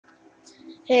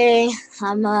Hey,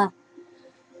 I'm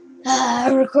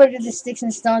I recorded the Sticks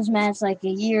and Stones match like a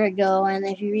year ago, and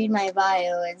if you read my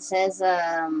bio, it says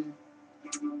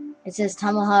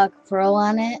Tomahawk Pro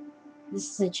on it.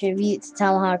 This is a tribute to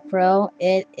Tomahawk Pro.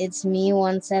 It's me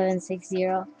 1760.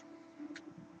 Yeah,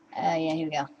 here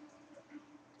we go.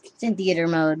 It's in theater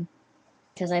mode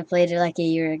because I played it like a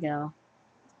year ago.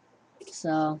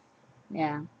 So,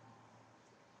 yeah.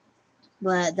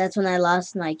 But that's when I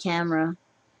lost my camera,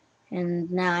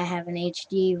 and now I have an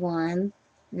HD one.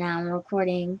 Now I'm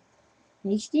recording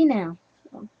HD now.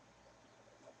 So.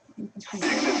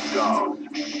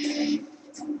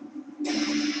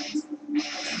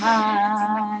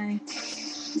 Hi.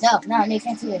 No, you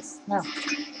can't do this. No.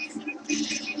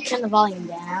 Turn the volume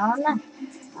down.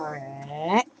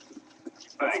 Alright.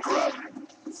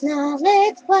 Now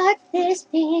let's walk this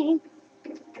thing.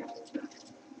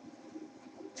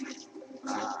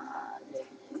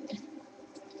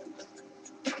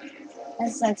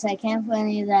 That sucks. I can't put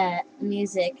any of that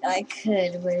music. I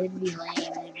could, but it'd be lame.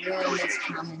 It'd ruin this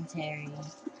commentary.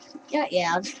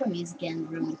 Yeah, I'll just put music in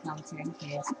and ruin the commentary. Who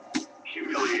cares?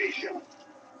 Humiliation.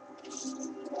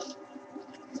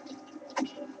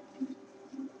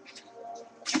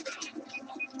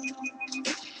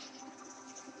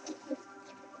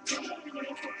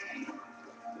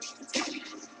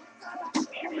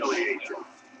 Humiliation.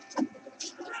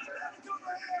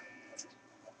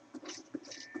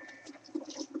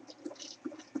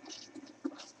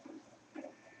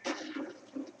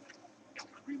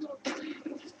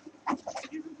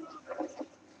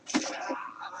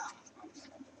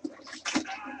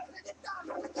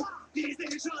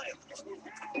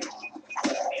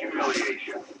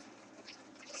 Humiliation.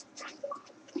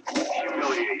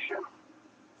 Humiliation.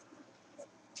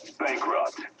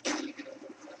 Bankrupt.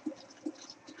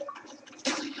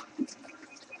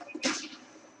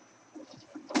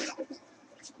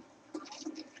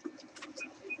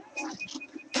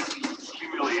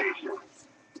 Humiliation.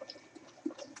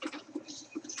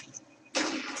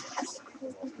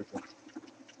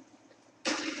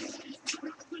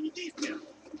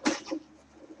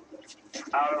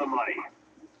 Out of the money.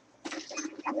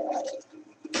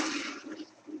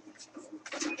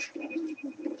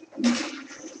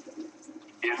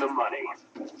 In the money.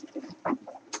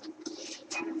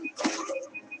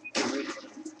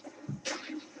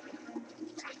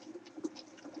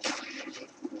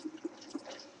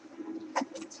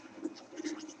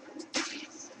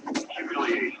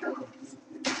 Humiliation.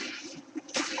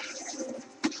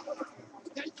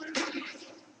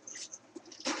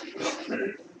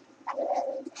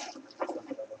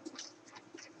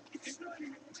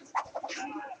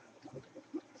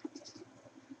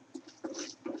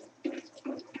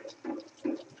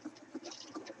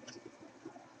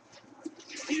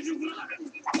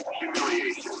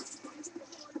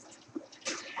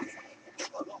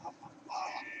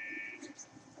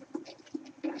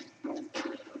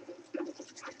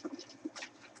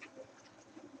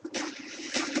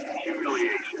 Humiliation.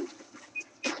 Humiliation.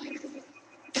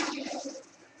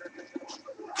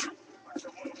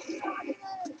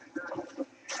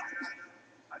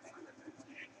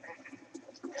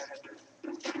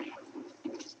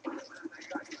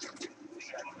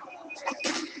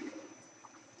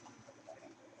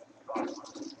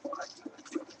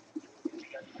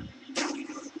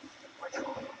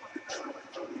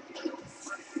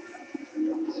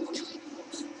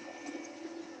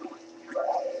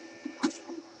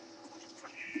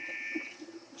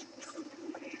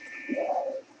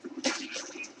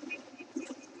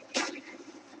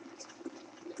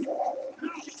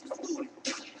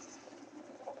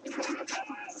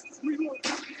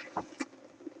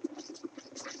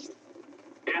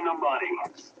 In the money.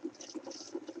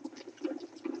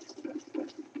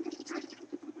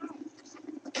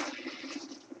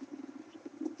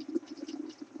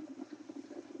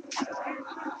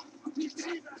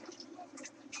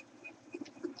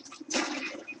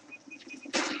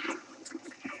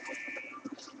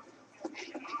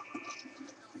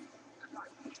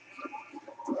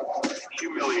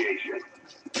 Humiliation.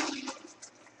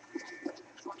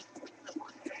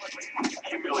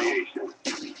 Humiliation.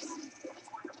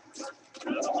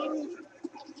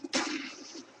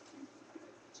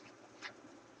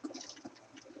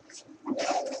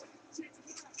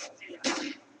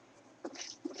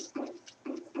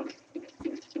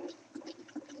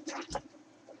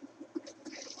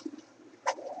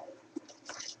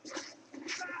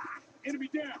 Enemy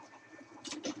down.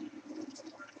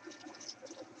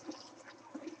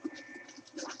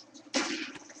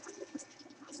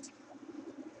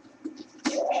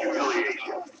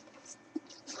 Humiliation.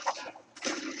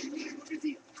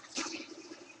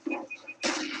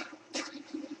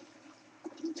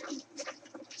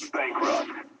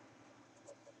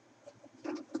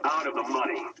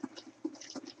 money.